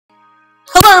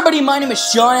everybody, my name is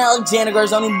Sean Alexander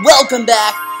Garzone, and welcome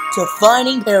back to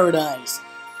Finding Paradise.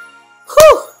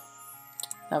 Whew!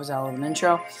 That was a hell of an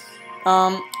intro.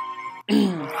 So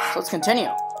let's continue.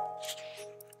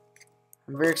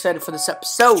 I'm very excited for this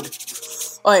episode.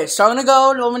 Okay, so I'm gonna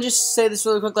go, let me just say this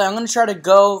really quickly. I'm gonna try to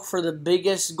go for the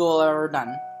biggest goal I've ever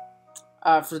done.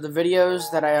 For the videos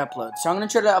that I upload. So I'm gonna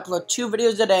try to upload 2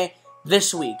 videos a day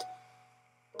this week.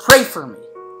 Pray for me.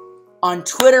 On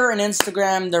Twitter and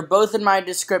Instagram, they're both in my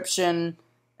description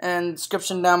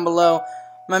down below.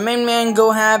 My main man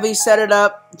GOJavy set it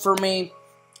up for me.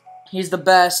 He's the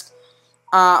best.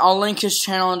 I'll link his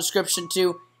channel in the description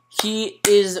too. He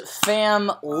is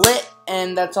fam lit,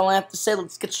 and that's all I have to say.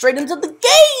 Let's get straight into the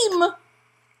game.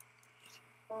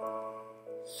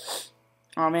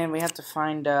 Oh man, we have to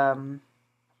find what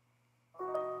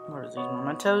are these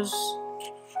mementos?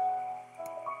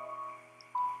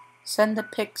 Send the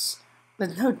pics.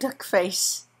 With no duck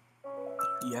face.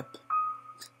 Yep.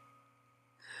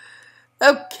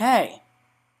 Okay.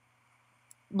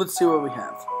 Let's see what we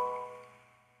have.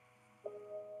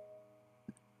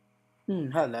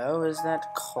 Hello, is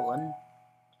that Colin?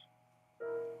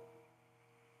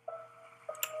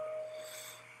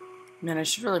 Man, I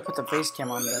should really put the face cam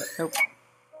on, but nope.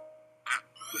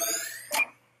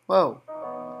 Whoa.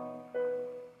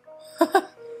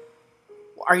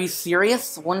 Are you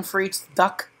serious? One for each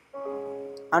duck?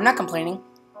 I'm not complaining.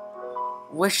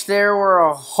 Wish there were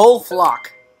a whole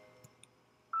flock.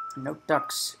 No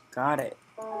ducks. Got it.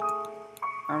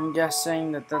 I'm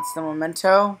guessing that that's the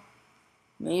memento.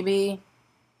 Maybe.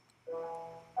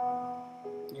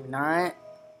 Maybe not.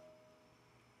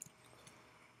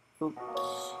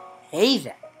 Okay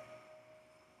then.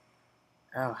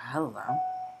 Oh, hello.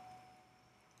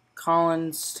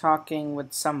 Colin's talking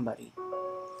with somebody.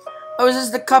 Oh, is this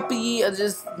the cuppy?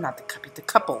 Not the cuppy, the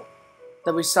couple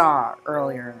that we saw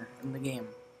earlier in the game.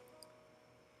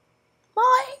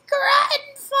 My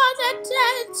grandfather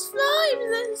turned 5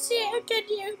 this year, can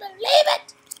you believe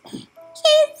it?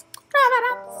 He's growing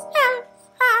up so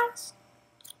fast.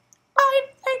 I'm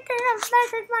thinking of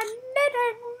making my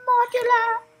knitting modular.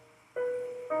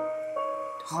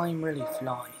 Time really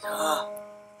flies, huh?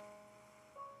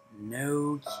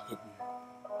 No kidding.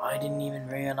 I didn't even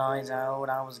realize how old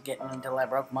I was getting until I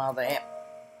broke my other hip.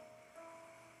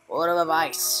 Word of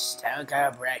advice, don't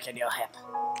go breaking your hip.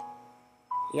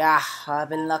 Yeah, I've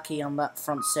been lucky on that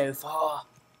front so far.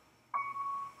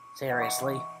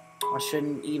 Seriously, I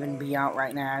shouldn't even be out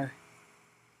right now.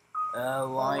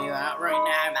 Oh, why are you out right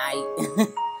now, mate?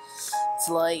 It's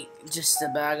like just a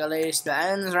bag of loose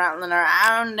bones rattling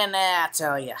around in there, I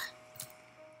tell ya.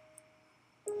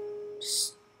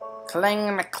 Just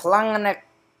clanging, clanging.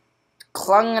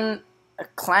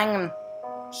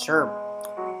 Sure.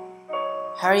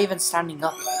 How are you even standing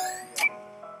up?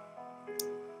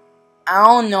 I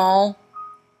don't know.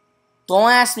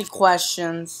 Don't ask me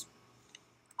questions.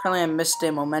 Apparently I missed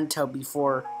a memento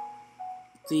before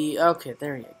the... Okay,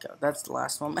 there you go. That's the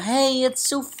last one. Hey, it's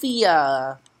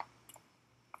Sophia!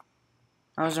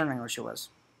 I was wondering where she was.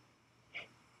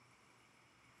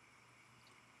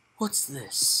 What's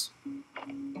this?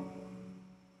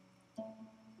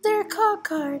 Their call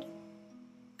card.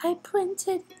 I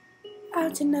printed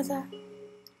out another.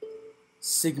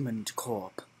 Sigmund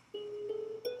Corp.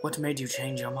 What made you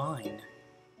change your mind?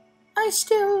 I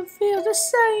still feel the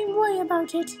same way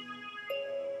about it.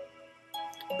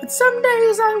 But some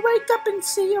days I wake up and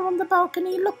see you on the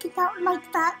balcony looking out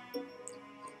like that.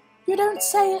 You don't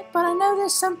say it, but I know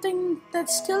there's something that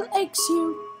still aches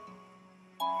you.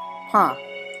 Huh.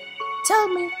 Tell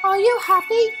me, are you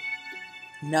happy?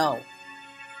 No.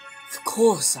 Of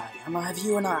course I am. I have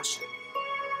you and Asha.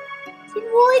 Then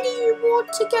why do you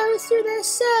want to go through their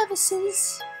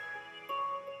services?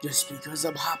 Just because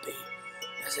I'm happy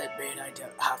doesn't mean I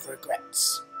don't have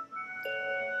regrets.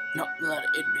 Not that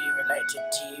it'd be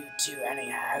related to you two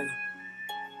anyhow.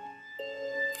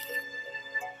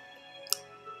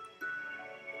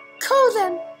 Cool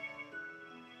then.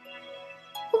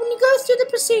 But when you go through the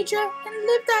procedure and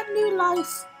live that new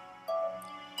life,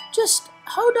 just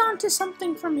hold on to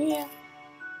something from here.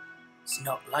 It's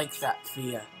not like that,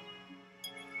 Fia.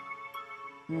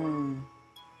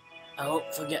 I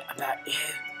won't forget about you.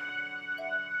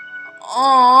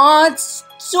 Aww, it's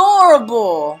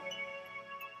adorable.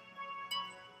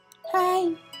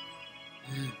 Hey.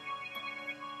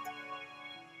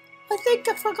 I think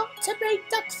I forgot to make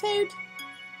duck food.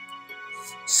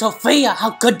 Sophia,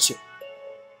 how could you?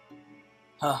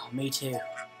 Oh, me too.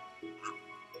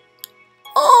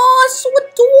 Oh, so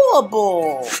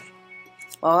adorable.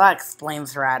 Well, that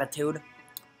explains her attitude.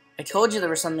 I told you there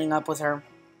was something up with her.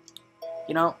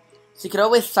 You know, So you could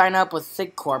always sign up with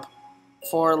SigCorp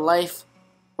for life.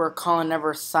 Colin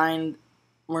never signed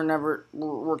up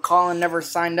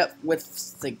with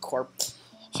SigCorp.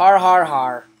 Har har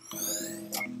har.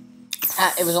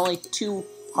 It was only 2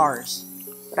 hars,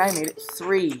 but I made it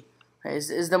 3.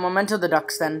 Is the memento the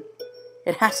ducks then?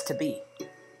 It has to be.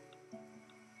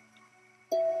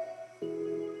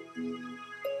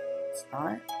 It's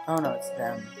not? Oh no, it's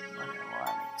them. Okay, well,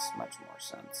 that makes much more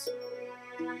sense.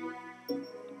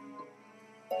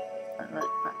 Right.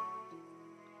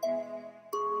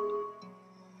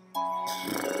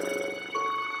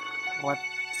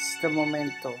 What's the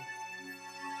memento?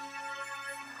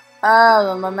 Ah,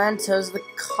 the memento's the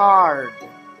card.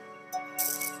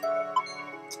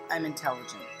 I'm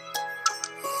intelligent.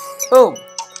 Boom!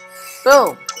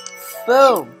 Boom!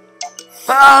 Boom!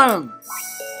 Boom!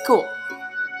 Cool.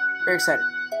 Very excited.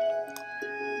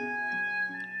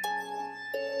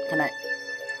 Can I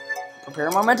prepare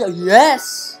a memento?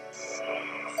 Yes!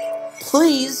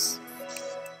 Please!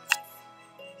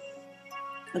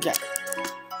 Okay.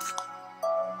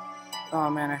 Oh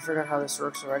man, I forgot how this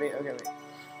works already. Okay, wait.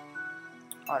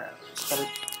 Alright, just gotta...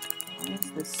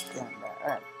 Where's this scan back?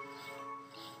 Alright.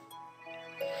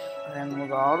 And then we'll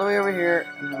go all the way over here,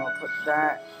 and then we'll put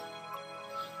that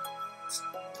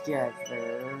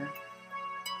together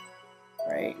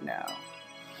right now.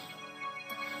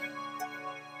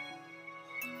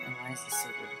 And why is this so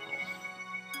difficult?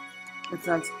 It's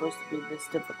not supposed to be this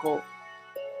difficult.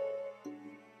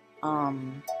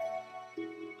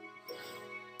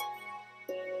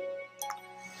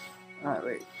 Alright,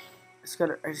 wait.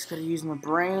 I just gotta use my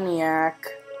brainiac.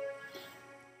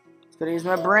 Just gotta use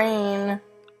my brain.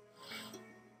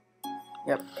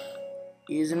 Yep.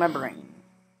 Using my brain.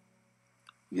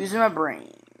 Using my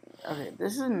brain. Okay,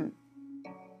 this isn't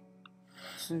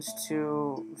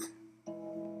too...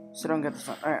 So don't get this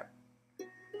one. Alright.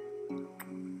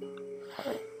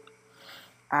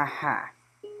 Aha.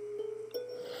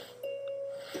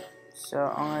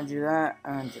 So I'm gonna do that.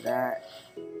 I'm gonna do that.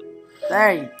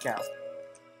 There you go.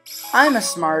 I'm a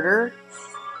smarter.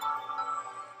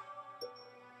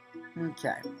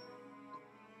 Okay.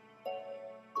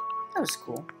 That was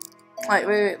cool. Alright,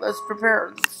 wait. Let's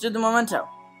prepare. Let's do the memento.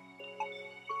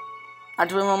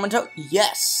 Do a memento?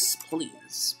 Yes,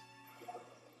 please.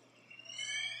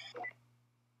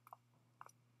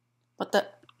 What the?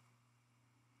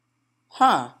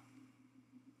 Huh.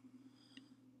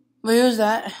 Wait, who's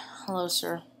that? Hello,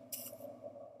 sir.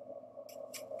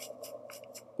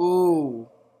 Ooh.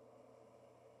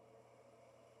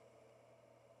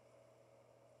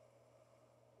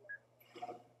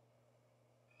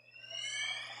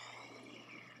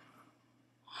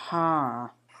 Huh.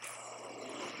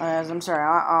 Guys, I'm sorry.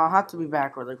 I'll have to be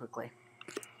back really quickly.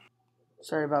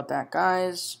 Sorry about that,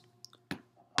 guys.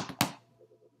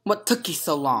 What took you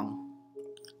so long?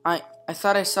 I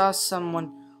thought I saw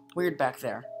someone weird back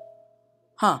there.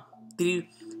 Huh. Did you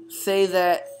say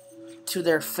that to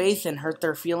their face and hurt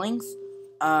their feelings?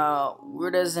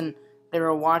 Weird as in they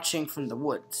were watching from the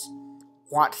woods.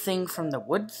 Watching from the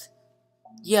woods?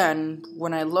 Yeah, and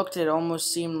when I looked, it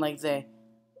almost seemed like they...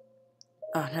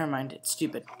 Oh, never mind. It's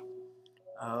stupid.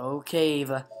 Okay,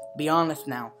 Ava. Be honest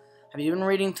now. Have you been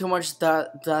reading too much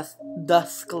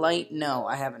Dusklight? No,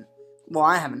 I haven't. Well,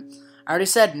 I haven't. I already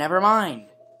said, never mind.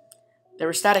 They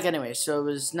were static anyway, so it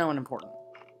was no one important.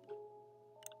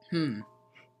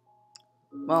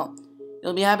 Well,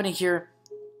 you'll be happy to hear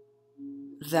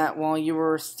that while you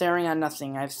were staring at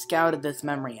nothing, I've scouted this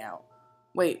memory out.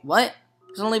 Wait, what?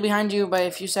 It was only behind you by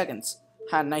a few seconds.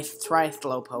 Ha, nice try,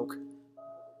 Slowpoke.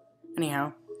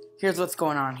 Anyhow, here's what's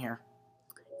going on here.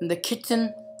 In the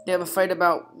kitchen, they have a fight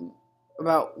about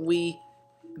what we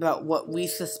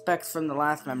suspect from the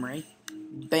last memory.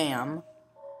 Bam.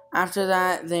 After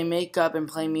that, they make up and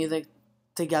play music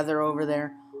together over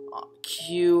there.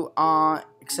 Cue,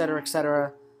 etc.,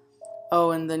 etc.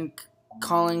 Oh, and then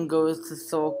Colin goes to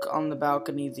sulk on the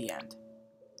balcony. The end.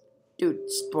 Dude,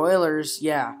 spoilers,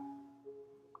 yeah.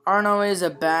 Aren't always a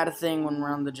bad thing when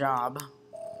we're on the job.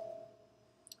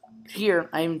 Here,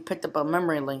 I even picked up a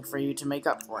memory link for you to make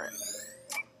up for it.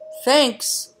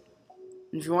 Thanks!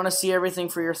 If you want to see everything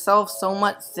for yourself so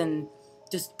much, then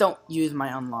just don't use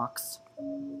my unlocks.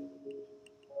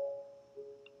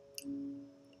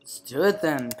 Let's do it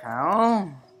then,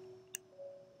 pal.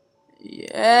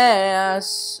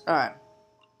 Yes. Alright.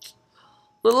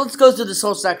 Well, let's go through this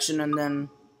whole section and then...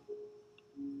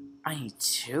 I need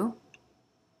 2?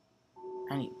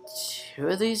 I need 2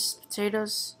 of these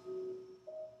potatoes?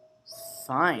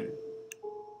 Fine.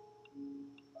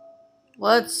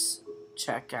 Let's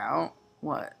check out...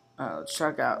 What? Let's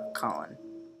check out Colin.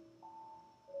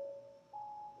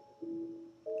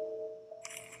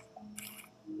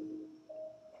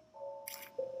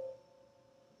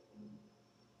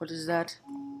 What is that?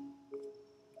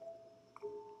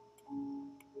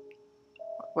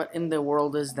 What in the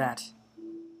world is that?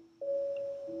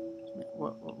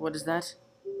 What is that?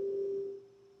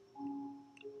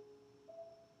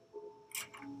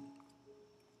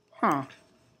 Huh.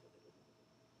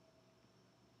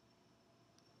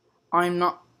 I'm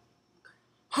not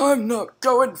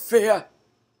going fair.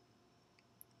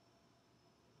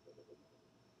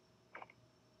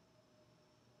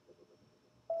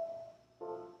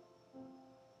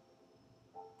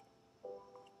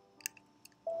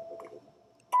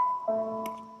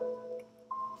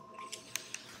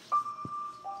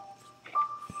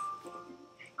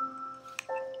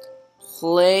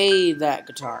 Play that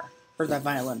guitar. Or that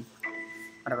violin.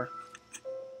 Whatever.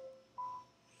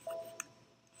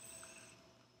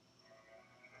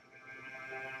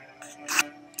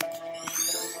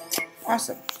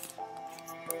 Awesome.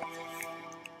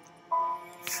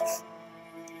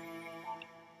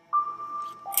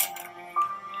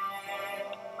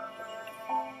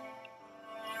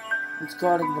 Let's go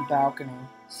out of the balcony.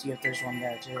 See if there's one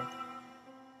there too.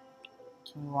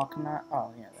 Can we walk in that?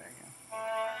 Oh yeah, there you go.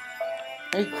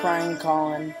 Hey, crying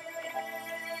Colin.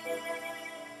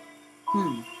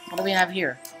 What do we have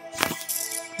here?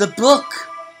 The book!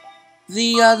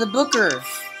 The booker!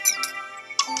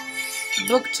 The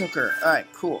book tooker.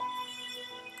 Alright, cool.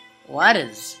 Well, that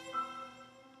is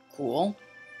cool.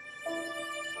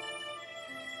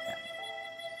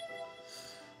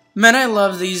 Man, I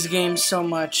love these games so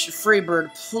much.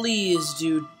 Freebird, please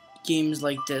do games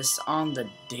like this on the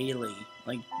daily.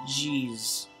 Like,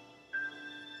 jeez.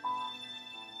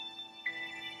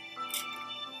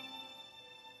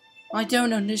 I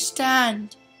don't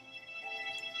understand.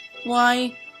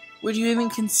 Why would you even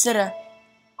consider?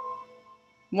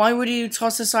 Why would you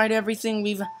toss aside everything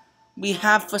we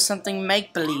have for something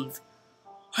make-believe?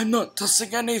 I'm not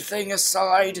tossing anything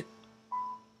aside.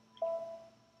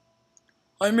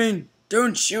 I mean,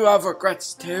 don't you have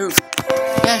regrets too?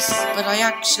 Yes, but I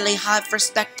actually have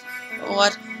respect for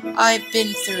what I've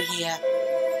been through here.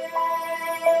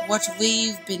 What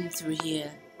we've been through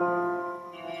here.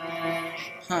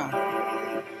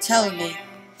 Huh. Tell me,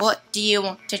 what do you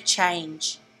want to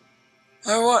change?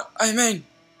 I mean,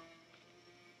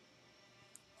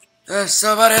 there's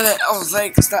somebody that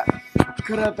thinks that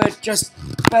could have been just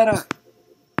better.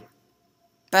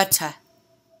 Better.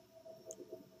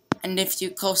 And if you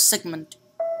call Sigmund,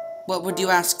 what would you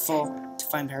ask for? To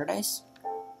find paradise?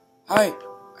 I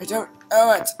don't know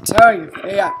what to tell you,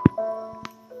 yeah.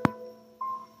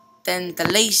 Then the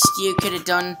least you could have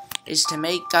done is to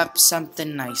make up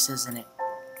something nice, isn't it?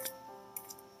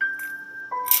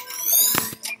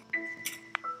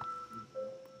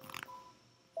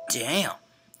 Damn.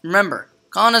 Remember,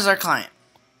 Colin is our client.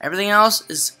 Everything else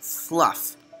is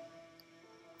fluff.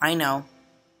 I know.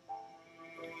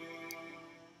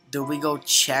 Do we go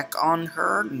check on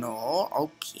her? No?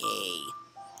 Okay.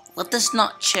 Let us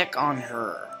not check on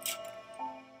her.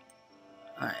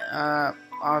 Alright,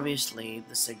 obviously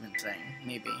the Sigmund thing,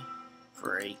 maybe,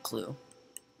 for a clue.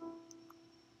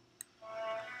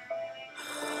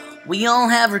 We all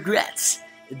have regrets,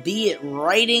 be it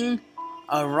righting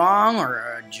a wrong or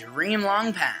a dream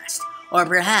long past, or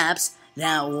perhaps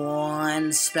that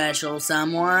one special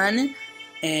someone.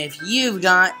 If you've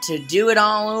got to do it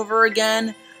all over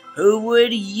again, who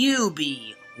would you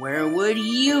be? Where would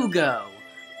you go?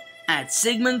 At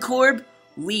Sigmund Corp,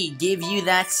 we give you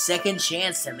that second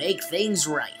chance to make things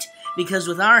right, because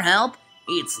with our help,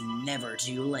 it's never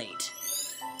too late.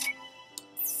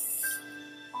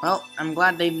 Well, I'm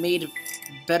glad they made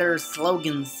better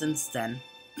slogans since then.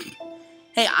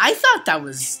 Hey, I thought that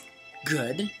was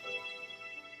good.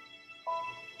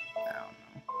 I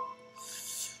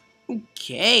don't know.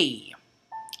 Okay.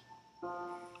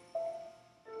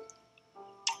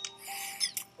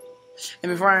 And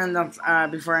before I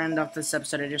end up this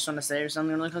episode, I just want to say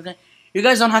something really quickly. You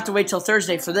guys don't have to wait till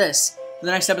Thursday for this. For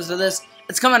the next episode of this.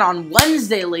 It's coming on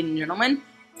Wednesday, ladies and gentlemen.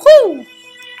 Woo!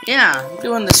 Yeah, I'm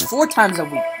doing this 4 times a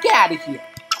week. Get out of here.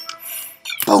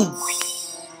 Boom.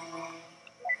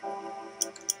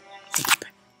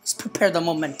 Let's prepare the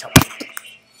momentum.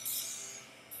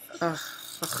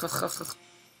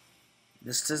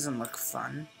 This doesn't look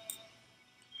fun.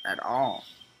 At all.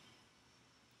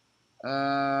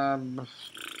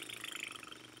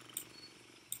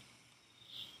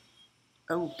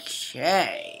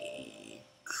 Okay.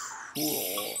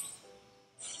 Cool.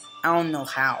 I don't know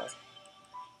how.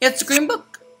 Yeah, it's the green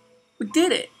book. We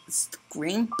did it. It's the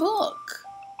green book.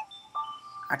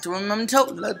 Have to remember to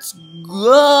let's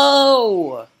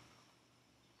go.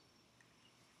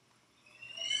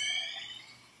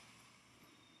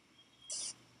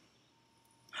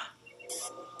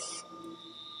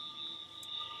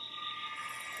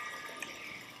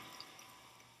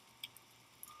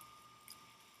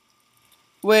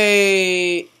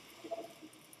 Wait.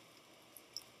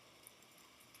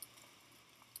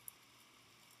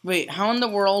 Wait, how in the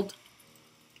world?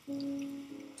 Wait.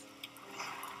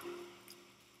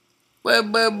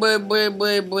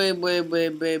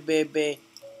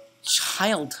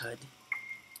 Childhood?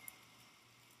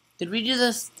 Did we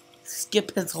just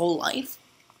skip his whole life?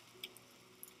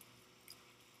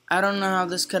 I don't know how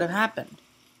this could have happened.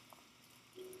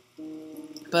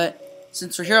 But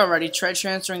since we're here already, try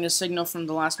transferring the signal from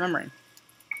the last memory.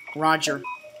 Roger.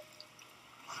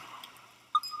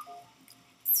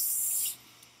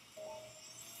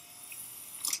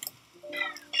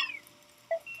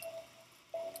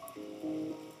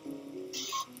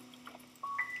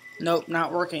 Nope,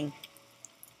 not working.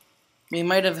 We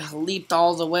might have leaped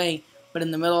all the way, but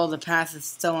in the middle of the path it's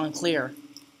still unclear.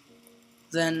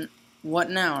 Then, what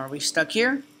now? Are we stuck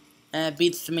here?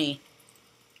 Beats to me.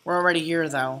 We're already here,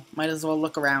 though. Might as well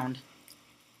look around.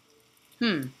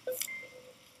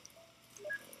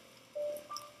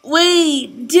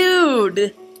 Wait,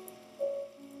 dude!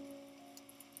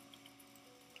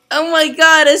 Oh my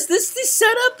god, is this the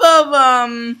setup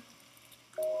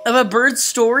of a bird's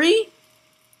story?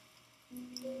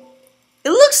 It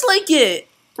looks like it,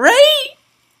 right?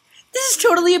 This is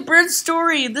totally a bird's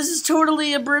story. This is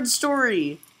totally a bird's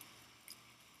story.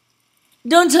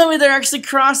 Don't tell me they're actually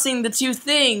crossing the two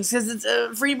things, because it's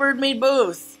Freebird made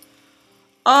both.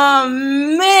 Oh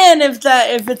man, if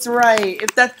it's right,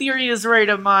 if that theory is right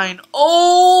of mine,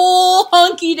 oh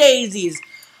hunky daisies.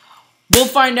 We'll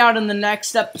find out in the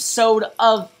next episode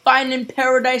of Finding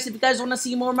Paradise. If you guys want to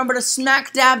see more, remember to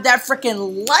smack dab that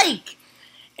freaking like,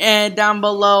 and down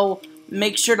below,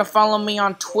 make sure to follow me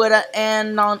on Twitter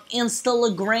and on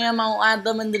Instagram. I'll add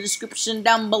them in the description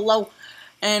down below.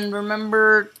 And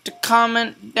remember to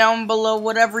comment down below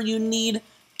whatever you need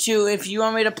to. If you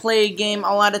want me to play a game,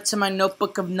 I'll add it to my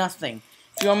notebook of nothing.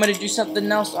 If you want me to do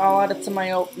something else, I'll add it to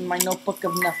my notebook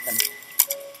of nothing.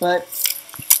 But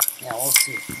yeah, we'll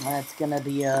see. That's gonna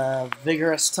be a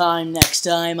vigorous time next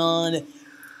time on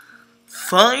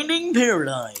Finding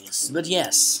Paradise. But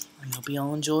yes, I hope you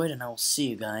all enjoyed, and I will see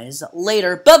you guys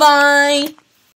later. Bye-bye!